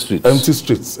empty streets. Empty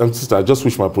streets. Empty streets. I just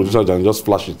wish my producer can just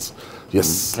flash it.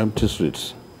 Yes. Empty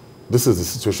streets. This is the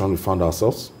situation we found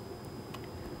ourselves.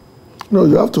 No,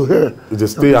 you have to hear. The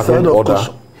stay-at-home order.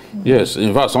 Caution. Yes,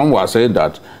 in fact, some were saying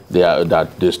that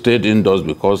they stayed indoors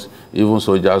because even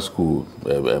soldiers could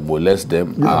molest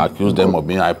them and accuse them of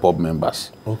being IPOB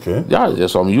members. Okay. Yeah,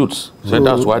 there's some youths. So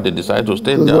that's why they decided to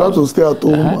stay there. They have to stay at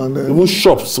home. And even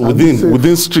shops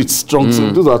within streets, strong.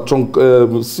 Those are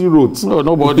strong sea roads. No,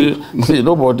 nobody. See,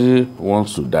 nobody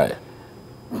wants to die.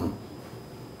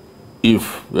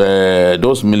 If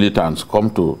those militants come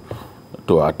to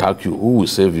attack you, who will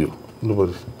save you?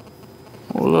 Nobody.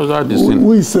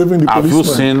 Who is saving the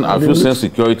policemen? Have you seen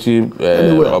security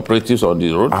operatives on the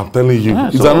road? I'm telling you,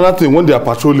 it's another thing when they are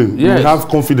patrolling. Yes. You have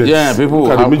confidence. Yeah, people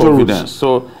have confidence. Roads.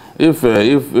 So if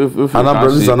Anambra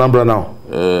is Anambra now.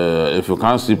 If you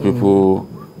can't see people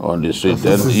on the street,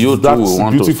 then you too will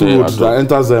want to stay road that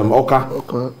enters Oka.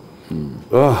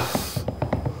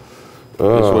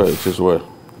 It is well.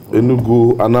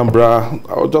 Enugu,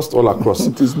 Anambra, just all across.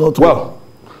 It is not well.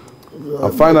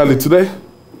 And finally today,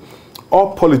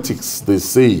 all politics, they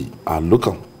say, are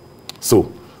local.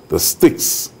 So the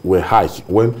stakes were high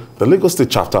when the Lagos State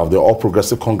chapter of the All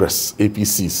Progressive Congress,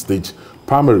 APC, staged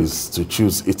primaries to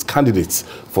choose its candidates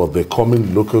for the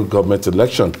coming local government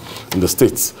election in the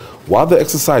states. While the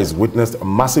exercise witnessed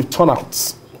massive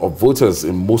turnouts of voters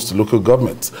in most local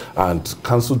governments and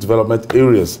council development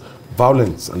areas,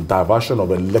 violence and diversion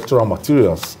of electoral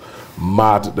materials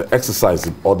marred the exercise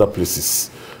in other places.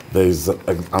 There is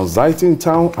anxiety in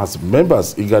town as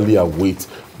members eagerly await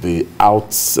the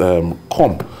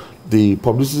outcome. The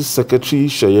publicity secretary,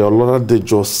 Sheye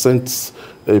Ololadejo, sent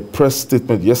a press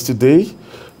statement yesterday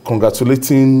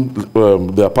congratulating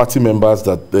their party members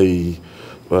that they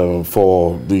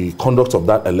for the conduct of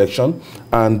that election.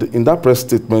 And in that press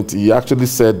statement, he actually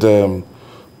said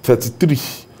 33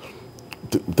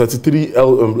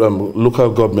 local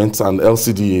governments and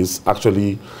LCDAs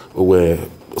actually were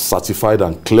certified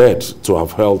and cleared to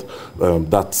have held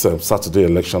that Saturday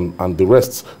election, and the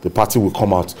rest, the party will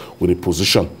come out with a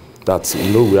position that,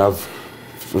 you know, we have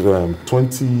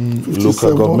 20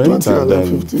 local government and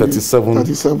then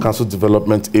 37 council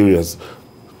development areas.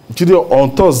 Gideon,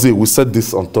 on Thursday, we said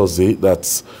this on Thursday,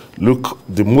 that look,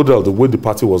 the model, the way the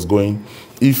party was going,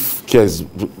 if care is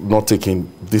not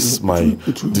taken, this might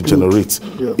degenerate.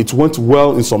 Yeah. It went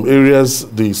well in some areas.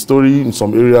 The story in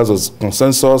some areas was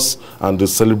consensus, and they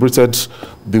celebrated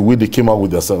the way they came out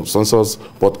with their consensus.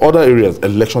 But other areas,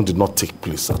 election did not take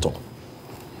place at all.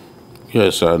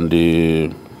 Yes, and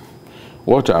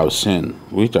what I've seen,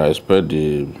 which I expect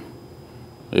the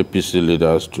APC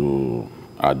leaders to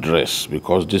address,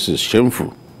 because this is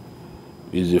shameful,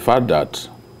 is the fact that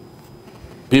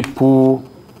people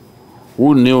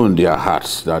who knew in their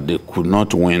hearts that they could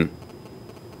not win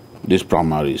these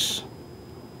primaries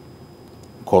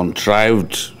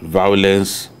contrived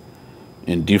violence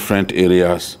in different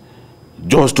areas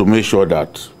just to make sure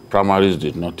that primaries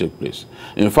did not take place.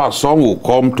 In fact, some will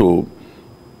come to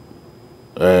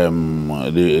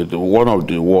one of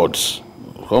the wards.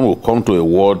 Some will come to a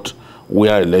ward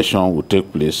where election will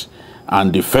take place,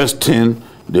 and the first thing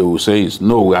they will say is,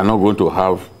 no, we are not going to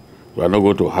have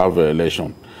an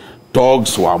election.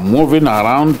 Thugs were moving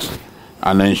around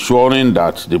and ensuring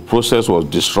that the process was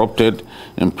disrupted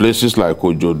in places like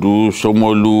Ojodu,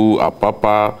 Shomolu,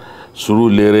 Apapa,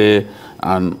 Surulere,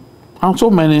 and so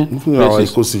many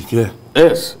places. Yeah.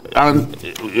 Yes, and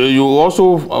we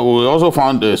also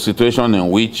found a situation in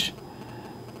which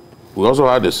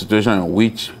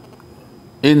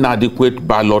inadequate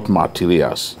ballot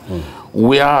materials,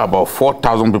 where about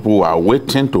 4,000 people were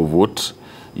waiting to vote.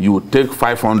 You take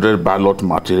 500 ballot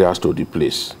materials to the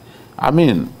place. I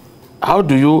mean, how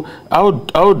do you plan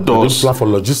for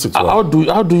logistics? How do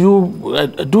you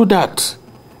do that?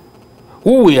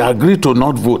 Who will agree to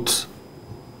not vote?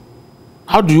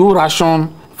 How do you ration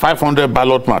 500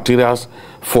 ballot materials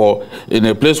in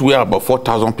a place where about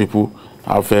 4,000 people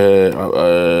have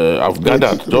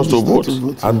gathered just to vote?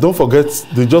 And don't forget,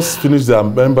 they just finished their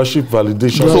membership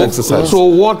validation exercise. So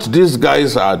what these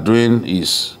guys are doing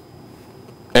is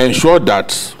ensure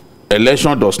that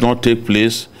election does not take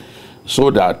place, so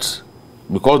that,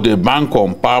 because they bank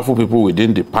on powerful people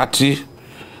within the party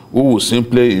who will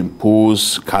simply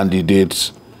impose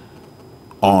candidates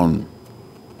on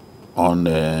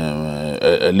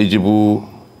eligible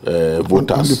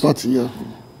voters. On the party, yeah.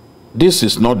 This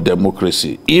is not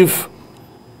democracy. If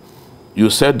you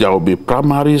said there will be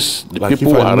primaries, the like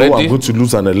people are ready. I'm going to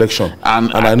lose an election,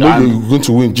 and I know you're going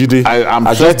to win, Jide.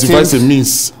 I just devise a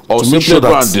means to make sure that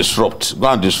go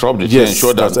and disrupt the yes,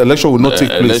 ensure that election will not take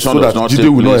place, so that Jide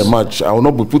will not emerge. I will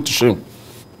not be put to shame.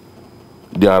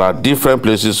 There are different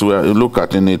places where you look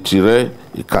at in Itire,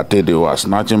 Ikate, they were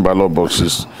snatching ballot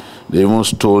boxes. They even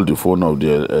stole the phone of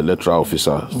the electoral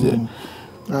officers there.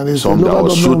 And some that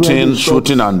was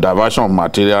shooting and diversion of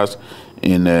materials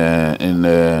in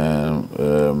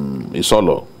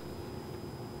Isolo.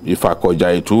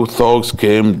 Ifakojaitu, thugs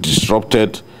came,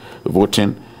 disrupted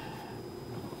voting.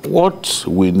 What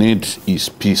we need is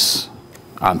peace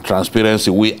and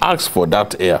transparency. We asked for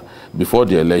that here before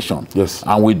the election. Yes.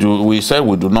 And we said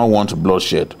we do not want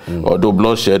bloodshed, although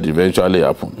bloodshed eventually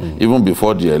happened. Even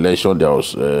before the election, there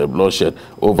was bloodshed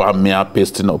over mere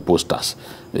pasting of posters.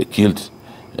 They killed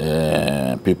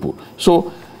people.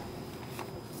 So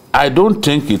I don't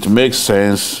think it makes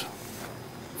sense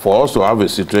for us to have a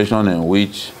situation in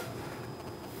which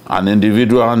an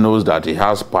individual knows that he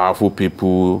has powerful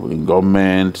people in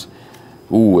government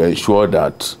who will ensure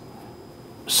that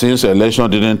since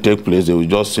election didn't take place, they will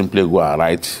just simply go and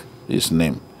write his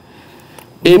name.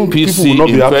 APC in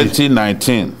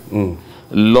 2019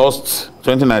 lost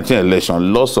 2019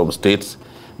 election, lost some states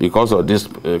because of this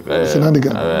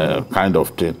kind of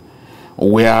thing,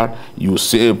 where you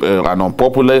say an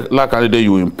unpopular candidate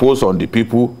you impose on the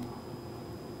people,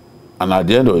 and at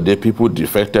the end of the day, people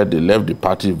defected, they left the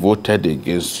party, voted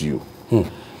against you.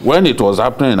 When it was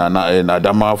happening in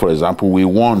Adamawa, for example, we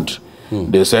warned.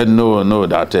 They said no,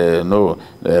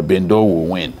 Bindo will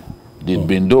win. Did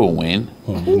Bindo win?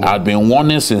 I've been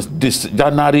warning since this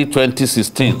January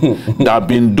 2016 that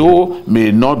Bindo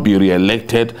may not be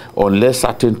re-elected unless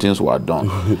certain things were done.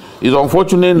 It's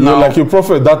unfortunate now. You're like a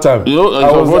prophet that time. You know,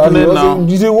 it's unfortunate now.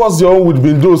 You say, what's your own with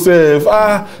Bindo? Say,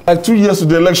 like 2 years to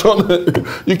the election,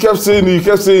 you kept saying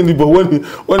it, but when it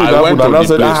happened,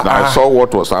 I saw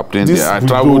what was happening there. I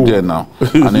traveled there now.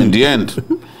 And in the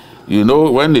end, you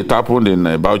know, when it happened in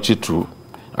Bauchi too,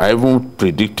 I even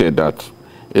predicted that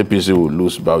APC will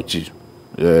lose Bauchi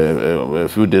a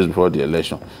few days before the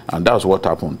election, and that's what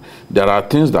happened. There are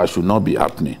things that should not be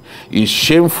happening. It's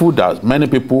shameful that many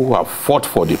people who have fought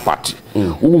for the party,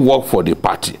 who work for the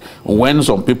party, when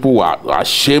some people are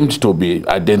ashamed to be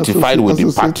identified with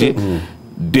the party,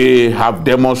 they have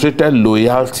demonstrated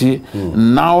loyalty.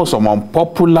 Now some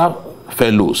unpopular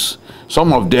fellows,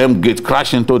 some of them get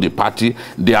crashed into the party.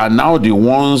 They are now the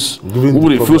ones who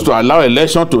refuse to allow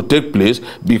election to take place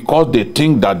because they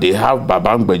think that they have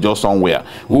Babang Bejo somewhere,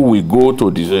 who will go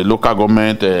to the local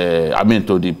government,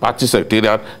 to the party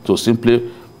secretariat to simply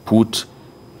put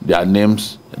their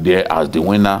names there as the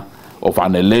winner of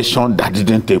an election that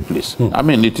didn't take place. I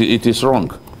mean, it is wrong.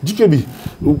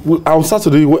 GKB, on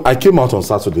Saturday, I came out on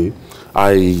Saturday.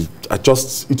 It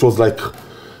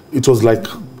was like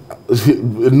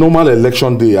a normal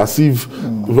election day, as if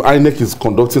INEC is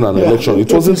conducting an election.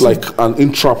 It wasn't like an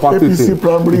intra-party thing.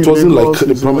 It wasn't like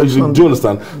a primary. Do you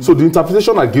understand? So the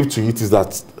interpretation I give to it is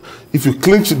that if you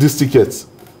clinch this ticket,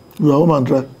 you are home and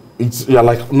dry. You're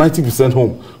like 90%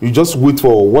 home. You just wait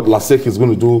for what LASEC is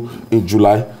going to do in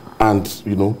July, and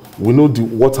we know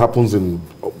what happens in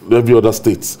every other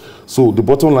state. So the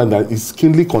bottom line that is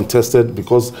keenly contested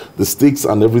because the stakes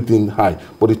and everything high.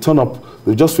 But they turn up,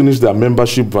 they just finished their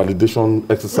membership validation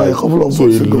exercise. So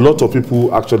a lot of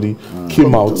people actually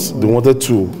came out. They wanted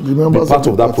to be part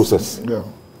of that process. Yeah.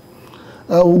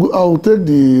 I will take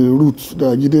the route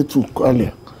that Jide took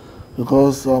earlier,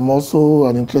 because I'm also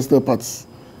an interested party.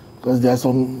 Because there are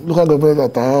some local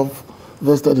governments that I have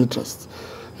vested interest.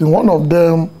 In one of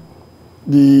them,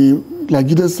 like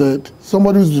Jide said,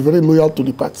 somebody who's very loyal to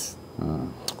the party,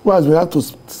 whereas we had to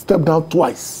step down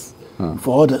twice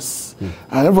for others.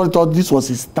 And everybody thought this was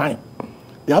his time.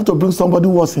 They have to bring somebody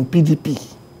who was in PDP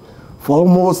for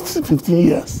almost 15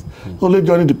 years, only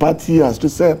joining the party as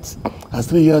recent as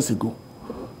 3 years ago,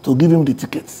 to give him the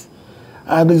tickets.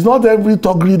 And it's not every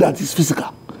toggery that is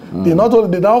physical. They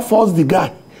now force the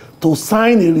guy to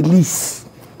sign a release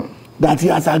that he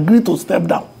has agreed to step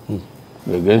down.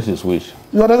 Against his wish.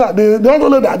 You understand? They don't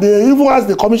only that, they even ask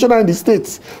the commissioner in the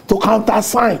states to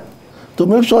countersign to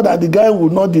make sure that the guy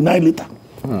will not deny later.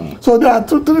 So there are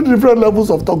three different levels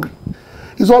of toggery.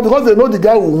 It's all because they know the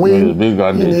guy will win in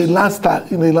a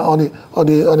landslide, on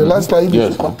a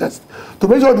landslide contest. To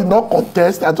make sure they not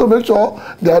contest and to make sure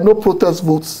there are no protest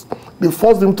votes, they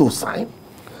force him to sign,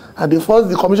 and they force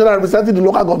the commissioner representing the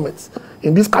local governments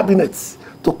in these cabinets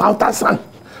to countersign.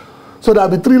 So there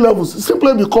will be three levels,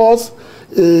 simply because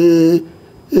a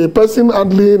person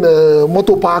handling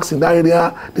motor parks in that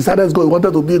area decided he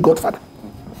wanted to be a godfather.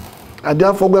 And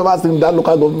therefore, whoever's in that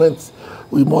local government,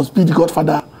 we must be the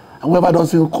godfather, and whoever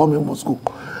doesn't come, he must go.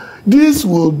 This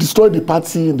will destroy the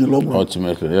party in the long run.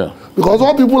 Ultimately, yeah. Because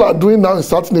what people are doing now in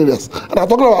certain areas, and I'm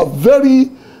talking about very,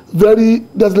 very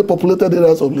densely populated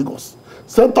areas of Lagos,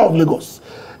 center of Lagos,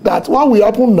 that what will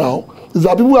happen now is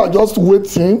that people are just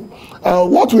waiting.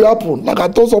 And what will happen, like I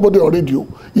told somebody on radio,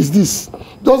 is this.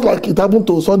 Just like it happened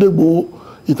to Sunday Igboho,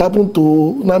 it happened to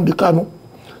Nnamdi Kanu.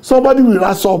 Somebody will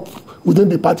rise up within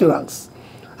the party ranks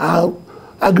and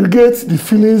aggregate the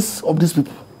feelings of these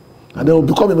people. And they will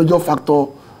become a major factor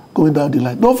going down the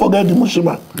line. Don't forget the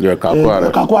Mushiman.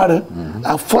 Kakware.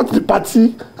 And fought the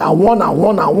party and won.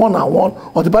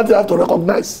 Or the party have to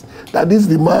recognize that this is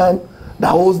the man that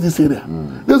holds this area.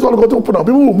 This is what we're going to open up.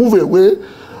 People will move away,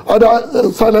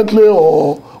 either silently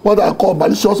or what I call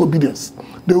malicious obedience.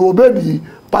 They will obey the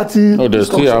party. No, they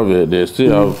still have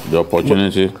the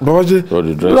opportunity to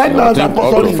redress. Right now, and they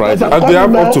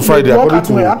have up to Friday.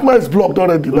 Akma is blocked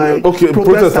already by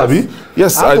protest, Abi.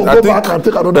 Yes, I think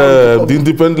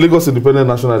the Lagos Independent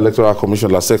National Electoral Commission,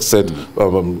 LASEC, said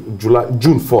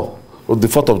June 4th. The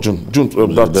 4th of June,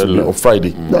 that's on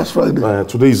Friday. That's Friday.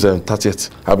 Today is 30th.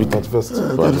 Happy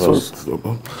 31st.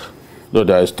 31st. No,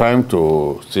 there is time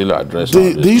to still address.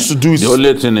 They used to do it. The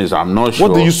only thing is, I'm not sure.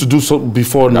 What they used to do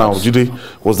before now, Judy,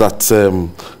 was that there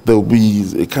will be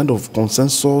a kind of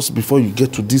consensus before you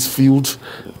get to this field.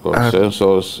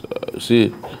 Consensus.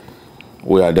 See,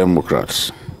 we are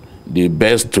Democrats. The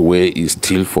best way is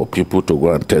still for people to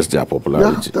go and test their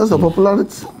popularity. Yeah, that's the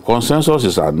popularity. Consensus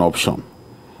is an option.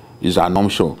 It's an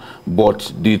option.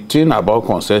 But the thing about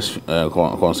consensus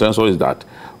is that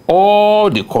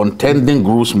all the contending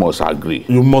groups must agree.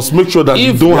 You must make sure that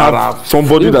you don't have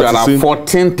somebody that is saying... If there are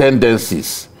 14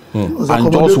 tendencies, and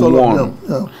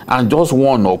just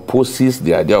one opposes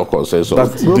the idea of consensus,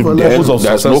 the levels of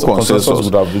consensus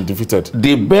would have been defeated.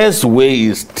 The best way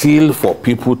is still for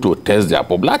people to test their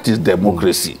popularity. That is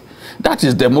democracy. That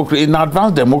is democracy. In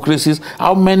advanced democracies,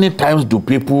 how many times do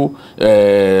people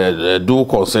do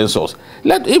consensus?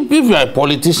 If you are a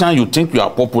politician, you think you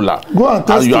are popular,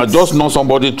 and you are just not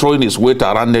somebody throwing his weight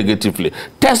around negatively.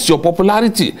 Test your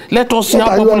popularity. Let us see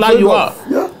how popular you are.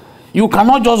 Yeah. You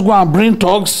cannot just go and bring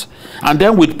thugs, and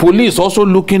then with police also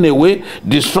looking away,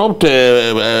 disrupt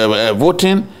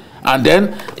voting, and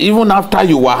then even after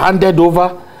you were handed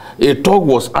over, a thug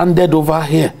was handed over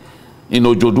here in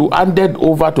Ojodu, handed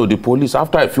over to the police.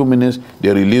 After a few minutes,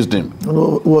 they released him. He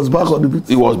was back on the beat.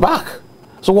 He was back.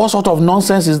 So what sort of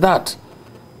nonsense is that?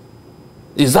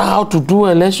 Is that how to do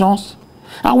elections?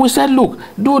 And we said, look,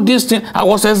 do this thing. I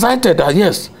was excited that,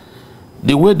 yes,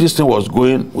 the way this thing was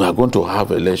going, we are going to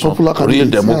have elections, real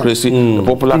democracy, the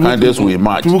popular candidates will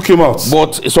emerge. People came out.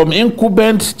 But some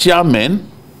incumbent chairmen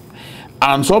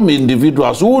and some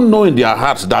individuals who know in their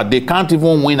hearts that they can't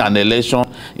even win an election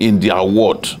in their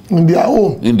ward, in their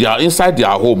home, inside their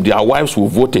home, their wives will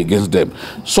vote against them.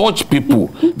 Such people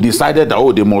decided that,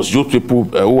 oh, they must use people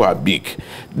who are big.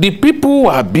 The people who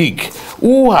are big,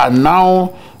 who are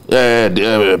now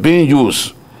being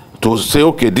used to say,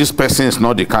 okay, this person is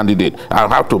not the candidate. I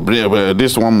have to bring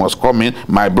this one must come in.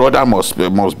 My brother must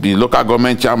be local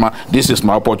government chairman. This is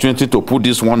my opportunity to put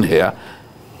this one here.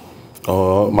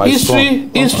 My history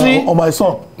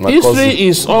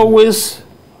is always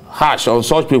harsh on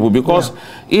such people, because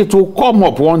it will come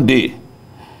up one day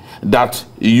that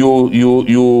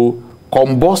you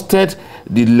combusted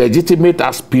the legitimate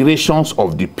aspirations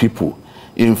of the people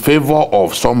in favor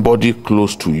of somebody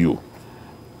close to you.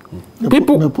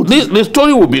 The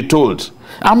story will be told.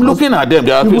 I'm looking at them.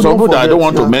 There are some people that I don't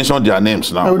want to mention their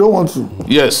names now. I don't want to.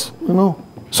 Yes. You know.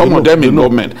 Some of them in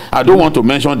government. I don't want to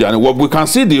mention their name. Well, we can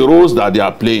see the roles that they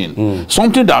are playing.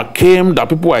 Something that came that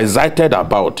people are excited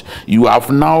about. You have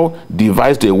now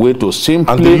devised a way to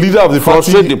simply and the leader of the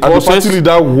frustrate the process. And the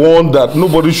party leader warned that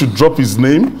nobody should drop his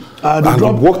name.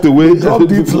 And walked away. They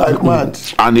dropped it like mad.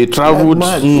 And he traveled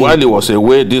while he was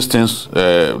away. These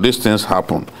things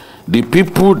happened. The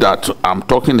people that I'm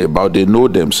talking about, they know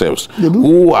themselves,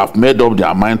 who have made up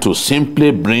their mind to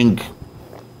simply bring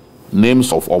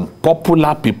names of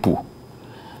unpopular people,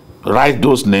 write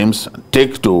those names,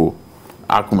 take to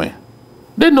Acme.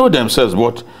 They know themselves,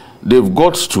 but they've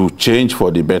got to change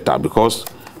for the better, because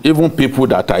even people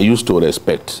that I used to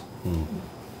respect,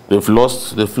 they've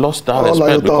lost that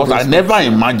respect, because I never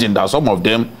imagined that some of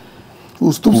them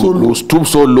who stoop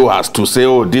so low as to say,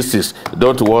 oh, this is,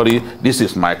 don't worry, this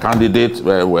is my candidate.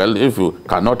 Well, if you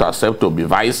cannot accept to be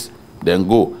vice, then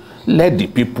go. Let the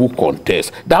people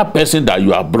contest. That person that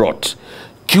you have brought,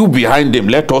 queue behind them.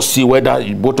 Let us see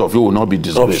whether both of you will not be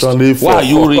disgraced. Why are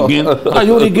you rigging? Are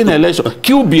you rigging election?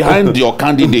 Queue behind your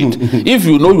candidate. If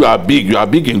you know you are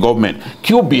big in government,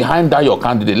 queue behind that your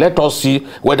candidate. Let us see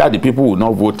whether the people will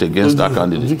not vote against that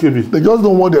candidate. They just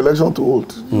don't want the election to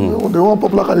hold. They want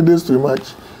popular candidates to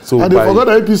emerge. So and they forgot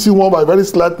that APC won by a very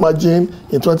slight margin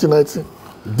in 2019.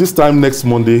 This time next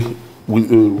Monday, we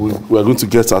are going to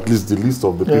get at least the list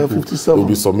of the people who will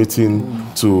be submitting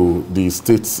to the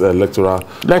state's electoral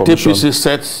commission. APC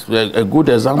set a good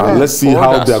example. And let's see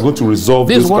how they are going to resolve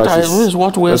this crisis. This is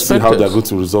what we expected. Let's see how they are going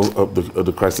to resolve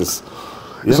the crisis.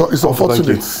 Yeah? It's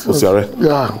unfortunate.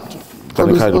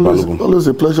 Yeah. Always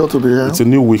a pleasure to be here. It's a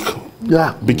new week.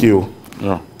 Yeah. BKO.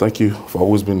 Yeah. Thank you for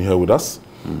always being here with us.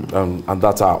 And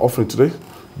that's our offering today.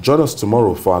 Join us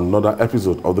tomorrow for another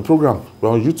episode of the program.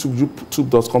 We're on YouTube,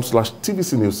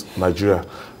 youtube.com/TVC News Nigeria.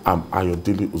 I'm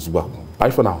Ayodele Uzubaku. Bye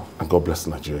for now, and God bless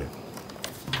Nigeria.